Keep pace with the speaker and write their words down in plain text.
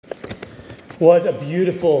What a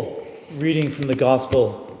beautiful reading from the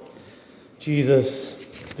gospel. Jesus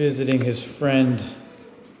visiting his friend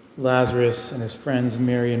Lazarus and his friends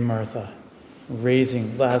Mary and Martha,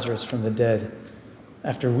 raising Lazarus from the dead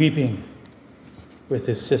after weeping with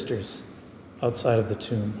his sisters outside of the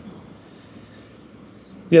tomb.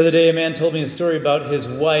 The other day, a man told me a story about his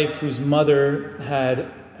wife whose mother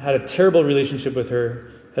had a terrible relationship with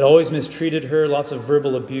her, had always mistreated her, lots of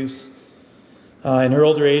verbal abuse. In her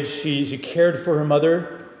older age, she cared for her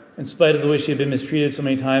mother in spite of the way she had been mistreated so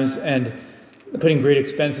many times, and putting great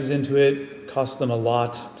expenses into it cost them a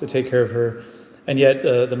lot to take care of her. And yet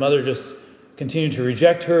the mother just continued to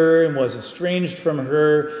reject her and was estranged from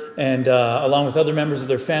her, and along with other members of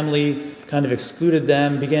their family, kind of excluded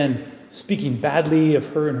them, began speaking badly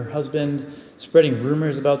of her and her husband, spreading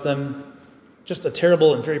rumors about them. Just a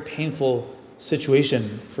terrible and very painful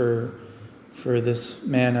situation for this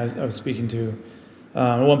man I was speaking to.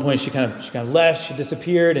 At one point, she kind of left. She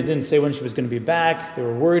disappeared and didn't say when she was going to be back. They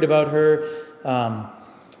were worried about her.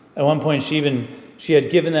 At one point, she had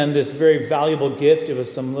given them this very valuable gift. It was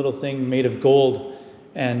some little thing made of gold,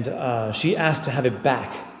 and she asked to have it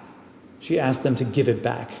back. She asked them to give it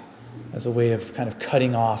back as a way of kind of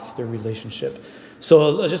cutting off their relationship.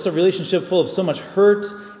 So just a relationship full of so much hurt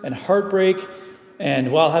and heartbreak.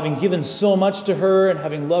 And while having given so much to her and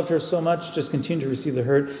having loved her so much, just continued to receive the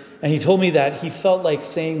hurt. And he told me that he felt like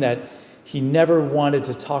saying that he never wanted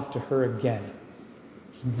to talk to her again.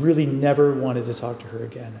 He really never wanted to talk to her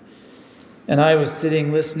again. And I was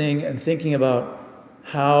sitting, listening, and thinking about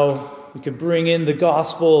how we could bring in the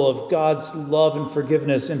gospel of God's love and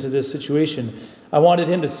forgiveness into this situation. I wanted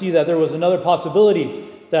him to see that there was another possibility,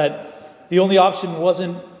 that the only option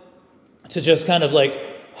wasn't to just kind of like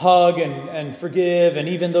hug and forgive, and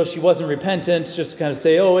even though she wasn't repentant, just kind of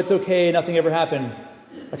say, oh, it's okay, nothing ever happened.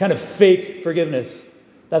 A kind of fake forgiveness.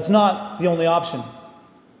 That's not the only option.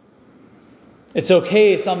 It's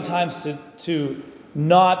okay sometimes to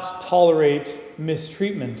not tolerate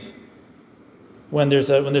mistreatment when there's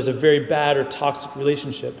a very bad or toxic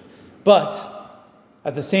relationship. But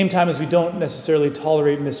at the same time as we don't necessarily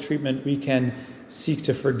tolerate mistreatment, we can seek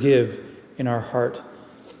to forgive in our heart.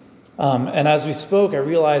 And as we spoke, I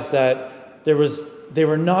realized that they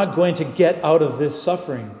were not going to get out of this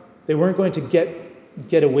suffering. They weren't going to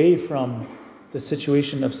get away from the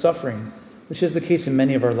situation of suffering, which is the case in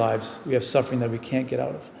many of our lives. We have suffering that we can't get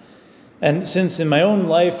out of. And since in my own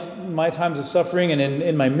life, my times of suffering, and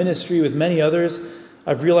in my ministry with many others,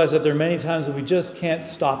 I've realized that there are many times that we just can't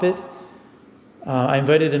stop it. I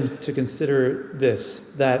invited him to consider this,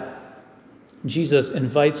 that Jesus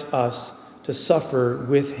invites us to suffer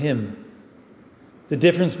with him. The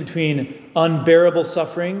difference between unbearable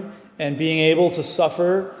suffering and being able to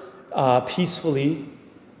suffer peacefully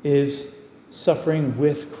is suffering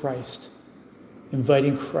with Christ,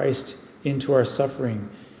 inviting Christ into our suffering.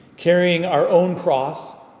 Carrying our own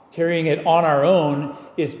cross, carrying it on our own,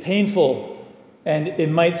 is painful, and it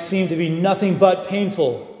might seem to be nothing but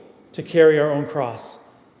painful to carry our own cross.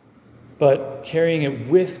 But carrying it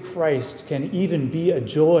with Christ can even be a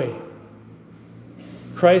joy.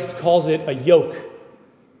 Christ calls it a yoke.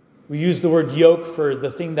 We use the word yoke for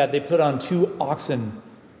the thing that they put on two oxen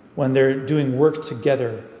when they're doing work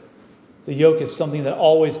together. The yoke is something that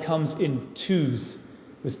always comes in twos,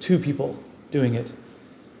 with two people doing it.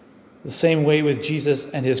 The same way with Jesus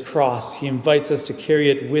and his cross. He invites us to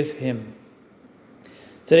carry it with him.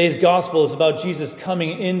 Today's gospel is about Jesus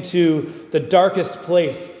coming into the darkest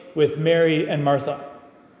place with Mary and Martha.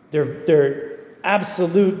 Their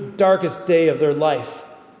absolute darkest day of their life,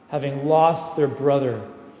 having lost their brother,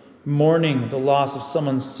 mourning the loss of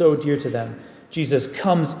someone so dear to them. Jesus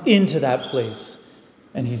comes into that place,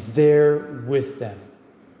 and he's there with them.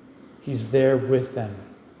 He's there with them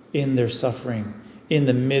in their suffering, in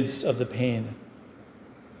the midst of the pain.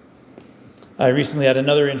 I recently had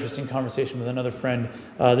another interesting conversation with another friend.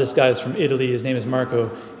 This guy is from Italy. His name is Marco.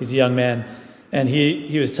 He's a young man. And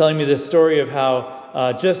he was telling me this story of how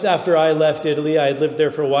just after I left Italy, I had lived there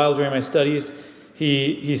for a while during my studies,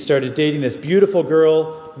 he started dating this beautiful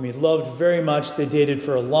girl whom he loved very much. They dated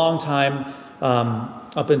for a long time,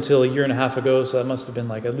 up until a year and a half ago, so that must have been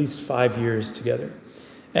like at least 5 years together.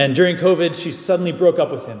 And during COVID, she suddenly broke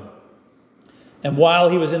up with him. And while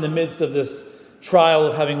he was in the midst of this trial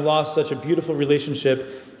of having lost such a beautiful relationship,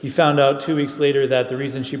 he found out 2 weeks later that the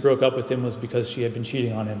reason she broke up with him was because she had been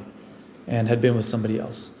cheating on him and had been with somebody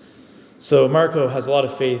else. So Marco has a lot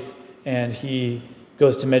of faith, and he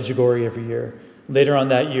goes to Medjugorje every year. Later on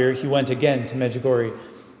that year, he went again to Medjugorje.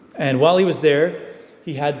 And while he was there,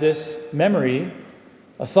 he had this memory,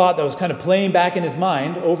 a thought that was kind of playing back in his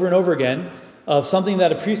mind over and over again, of something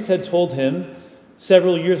that a priest had told him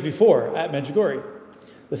several years before at Medjugorje.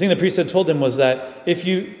 The thing the priest had told him was that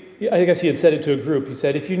I guess he had said it to a group. He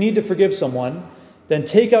said, if you need to forgive someone, then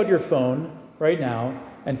take out your phone right now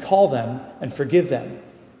and call them and forgive them.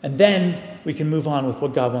 And then we can move on with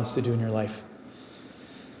what God wants to do in your life.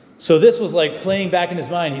 So this was like playing back in his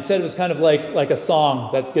mind. He said it was kind of like a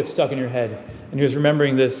song that gets stuck in your head. And he was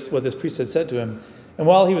remembering what this priest had said to him. And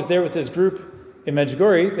while he was there with his group in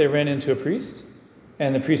Medjugorje, they ran into a priest.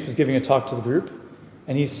 And the priest was giving a talk to the group.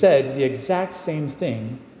 And he said the exact same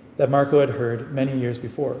thing that Marco had heard many years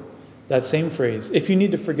before. That same phrase, if you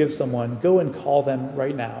need to forgive someone, go and call them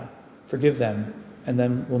right now. Forgive them, and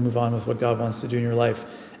then we'll move on with what God wants to do in your life.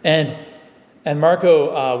 And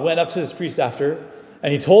Marco went up to this priest after,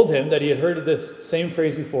 and he told him that he had heard this same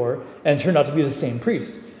phrase before, and it turned out to be the same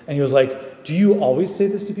priest. And he was like, do you always say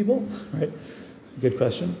this to people? Right? Good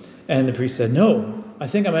question. And the priest said, no, I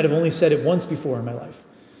think I might have only said it once before in my life.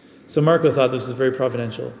 So Marco thought this was very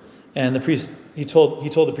providential. And the priest, he told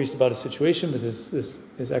the priest about his situation with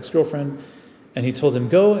his ex-girlfriend, and he told him,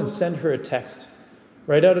 go and send her a text.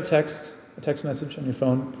 Write out a text message on your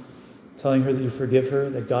phone, telling her that you forgive her,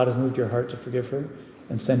 that God has moved your heart to forgive her,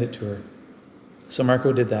 and send it to her. So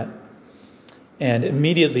Marco did that. And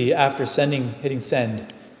immediately after hitting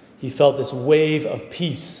send, he felt this wave of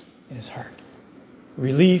peace in his heart.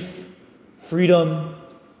 Relief, freedom,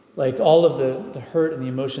 like all of the hurt and the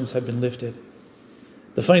emotions had been lifted.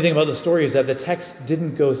 The funny thing about the story is that the text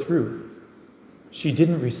didn't go through. She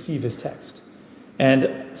didn't receive his text.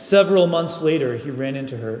 And several months later, he ran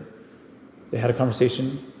into her. They had a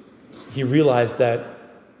conversation. He realized that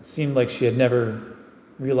it seemed like she had never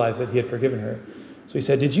realized that he had forgiven her. So he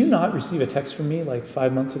said, did you not receive a text from me like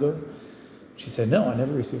 5 months ago? She said, no, I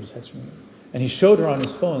never received a text from you. And he showed her on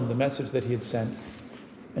his phone the message that he had sent.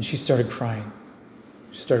 And she started crying.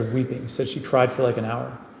 She started weeping. He said she cried for like an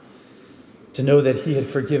hour to know that he had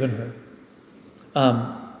forgiven her.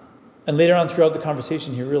 And later on throughout the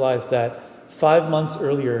conversation, he realized that 5 months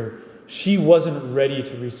earlier, she wasn't ready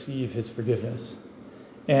to receive his forgiveness.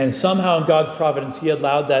 And somehow in God's providence, he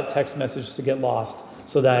allowed that text message to get lost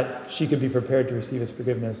so that she could be prepared to receive his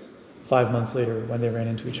forgiveness 5 months later when they ran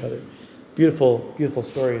into each other. Beautiful, beautiful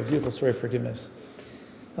story, beautiful story of forgiveness.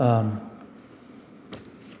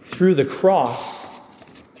 Through the cross,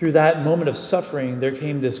 through that moment of suffering, there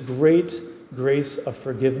came this great grace of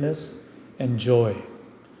forgiveness and joy.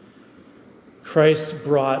 Christ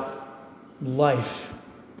brought life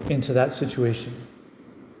into that situation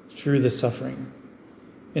through the suffering,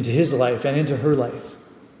 into his life and into her life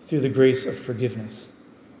through the grace of forgiveness.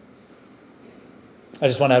 I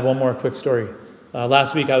just want to add one more quick story.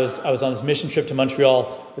 Last week I was on this mission trip to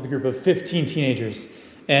Montreal with a group of 15 teenagers,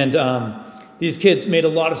 and these kids made a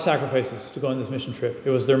lot of sacrifices to go on this mission trip. It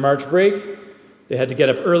was their March break. They had to get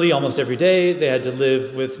up early almost every day. They had to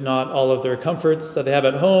live with not all of their comforts that they have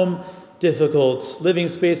at home, difficult living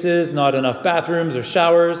spaces, not enough bathrooms or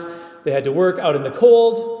showers. They had to work out in the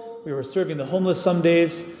cold. We were serving the homeless some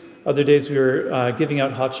days. Other days we were giving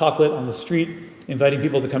out hot chocolate on the street, inviting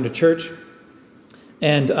people to come to church.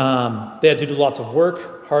 And they had to do lots of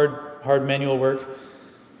work, hard manual work.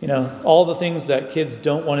 You know, all the things that kids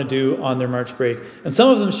don't want to do on their March break. And some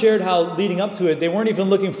of them shared how leading up to it, they weren't even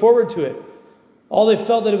looking forward to it. All they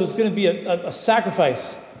felt that it was going to be a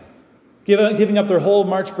sacrifice, giving up their whole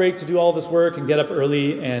March break to do all this work and get up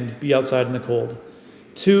early and be outside in the cold.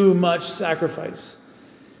 Too much sacrifice.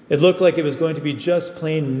 It looked like it was going to be just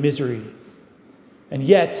plain misery. And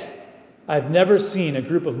yet, I've never seen a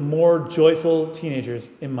group of more joyful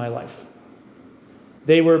teenagers in my life.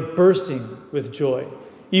 They were bursting with joy.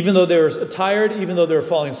 Even though they were tired, even though they were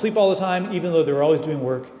falling asleep all the time, even though they were always doing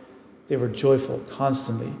work, they were joyful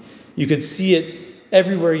constantly. You could see it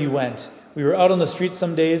everywhere you went. We were out on the streets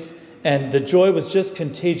some days, and the joy was just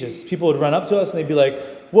contagious. People would run up to us and they'd be like,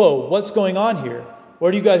 whoa, what's going on here?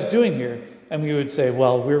 What are you guys doing here? And we would say,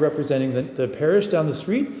 well, we're representing the parish down the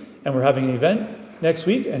street, and we're having an event next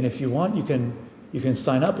week, and if you want, you can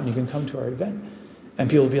sign up and you can come to our event. And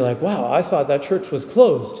people would be like, wow, I thought that church was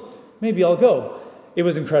closed. Maybe I'll go. It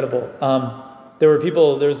was incredible.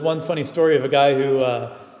 There's one funny story of a guy who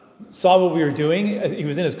saw what we were doing. He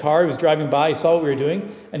was in his car, he was driving by, he saw what we were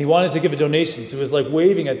doing, and he wanted to give a donation. So he was like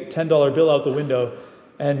waving a $10 bill out the window,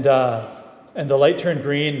 and the light turned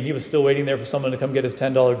green, and he was still waiting there for someone to come get his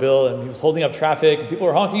 $10 bill, and he was holding up traffic, and people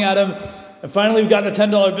were honking at him, and finally we got the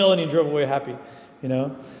 $10 bill, and he drove away happy. You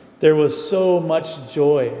know, there was so much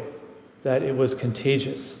joy that it was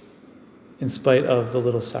contagious in spite of the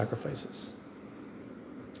little sacrifices.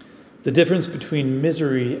 The difference between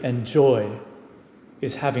misery and joy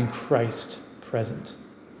is having Christ present.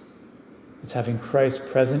 It's having Christ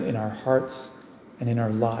present in our hearts and in our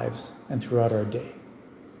lives and throughout our day.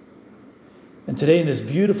 And today, in this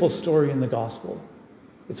beautiful story in the gospel,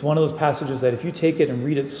 it's one of those passages that if you take it and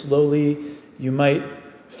read it slowly, you might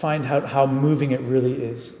find out how moving it really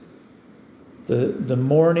is. The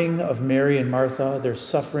mourning of Mary and Martha, their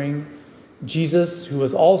suffering. Jesus, who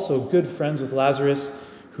was also good friends with Lazarus,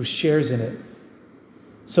 who shares in it.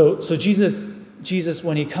 So Jesus,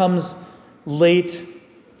 when he comes late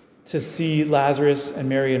to see Lazarus and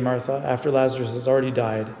Mary and Martha, after Lazarus has already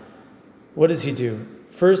died, what does he do?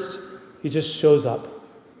 First, he just shows up.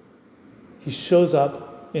 He shows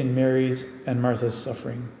up in Mary's and Martha's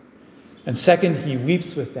suffering. And second, he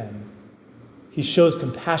weeps with them. He shows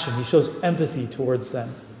compassion. He shows empathy towards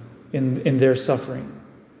them in their suffering.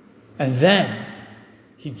 And then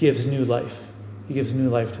he gives new life. He gives new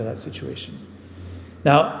life to that situation.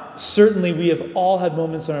 Now, certainly we have all had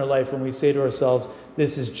moments in our life when we say to ourselves,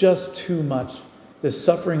 this is just too much. This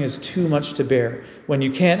suffering is too much to bear. When you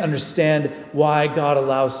can't understand why God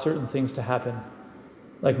allows certain things to happen,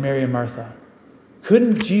 like Mary and Martha.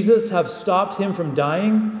 Couldn't Jesus have stopped him from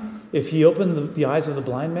dying if he opened the eyes of the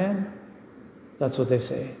blind man? That's what they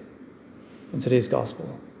say in today's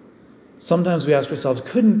gospel. Sometimes we ask ourselves,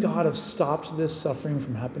 couldn't God have stopped this suffering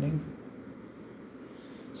from happening?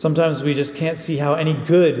 Sometimes we just can't see how any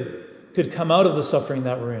good could come out of the suffering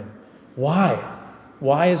that we're in. Why?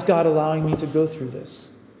 Why is God allowing me to go through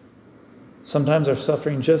this? Sometimes our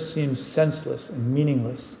suffering just seems senseless and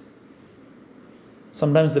meaningless.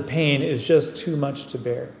 Sometimes the pain is just too much to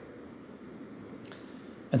bear.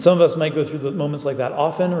 And some of us might go through the moments like that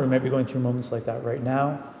often, or we might be going through moments like that right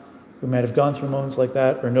now. We might have gone through moments like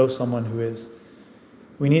that, or know someone who is.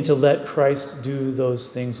 We need to let Christ do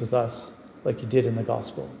those things with us, like he did in the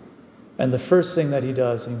gospel. And the first thing that he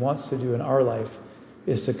does, and he wants to do in our life,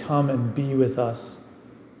 is to come and be with us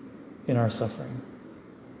in our suffering.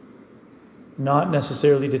 Not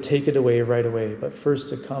necessarily to take it away right away, but first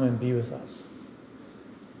to come and be with us.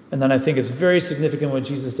 And then I think it's very significant what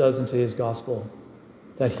Jesus does in today's gospel,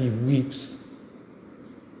 that he weeps.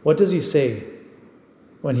 What does he say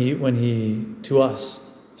when he to us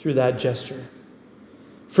through that gesture?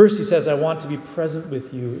 First he says, I want to be present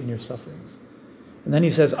with you in your sufferings. And then he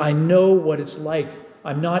says, I know what it's like.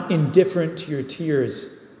 I'm not indifferent to your tears.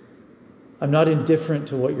 I'm not indifferent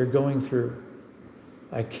to what you're going through.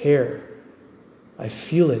 I care. I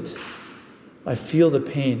feel it. I feel the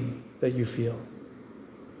pain that you feel.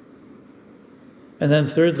 And then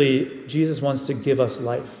thirdly, Jesus wants to give us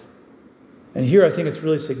life. And here I think it's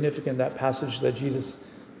really significant, that passage that Jesus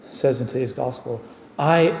says in today's gospel,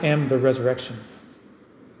 I am the resurrection.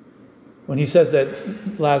 When he says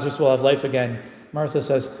that Lazarus will have life again, Martha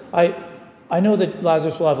says, I know that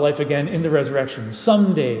Lazarus will have life again in the resurrection.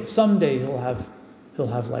 Someday he'll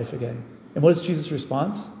have life again. And what is Jesus'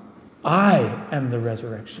 response? I am the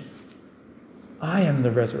resurrection. I am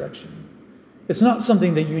the resurrection. It's not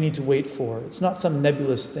something that you need to wait for. It's not some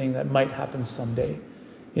nebulous thing that might happen someday.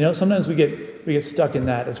 You know, sometimes we get stuck in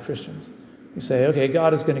that as Christians. We say, okay,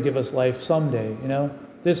 God is going to give us life someday. You know,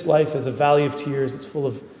 this life is a valley of tears. It's full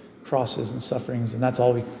of crosses and sufferings, and that's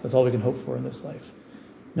all we can hope for in this life.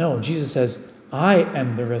 No, Jesus says, I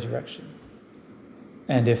am the resurrection.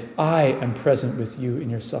 And if I am present with you in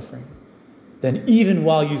your suffering, then even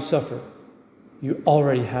while you suffer, you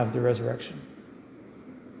already have the resurrection.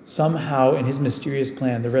 Somehow, in his mysterious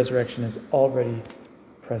plan, the resurrection is already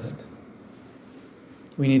present.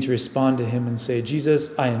 We need to respond to him and say, Jesus,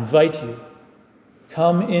 I invite you.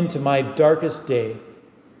 Come into my darkest day.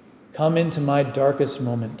 Come into my darkest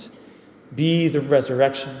moment. Be the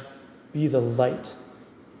resurrection. Be the light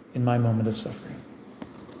in my moment of suffering.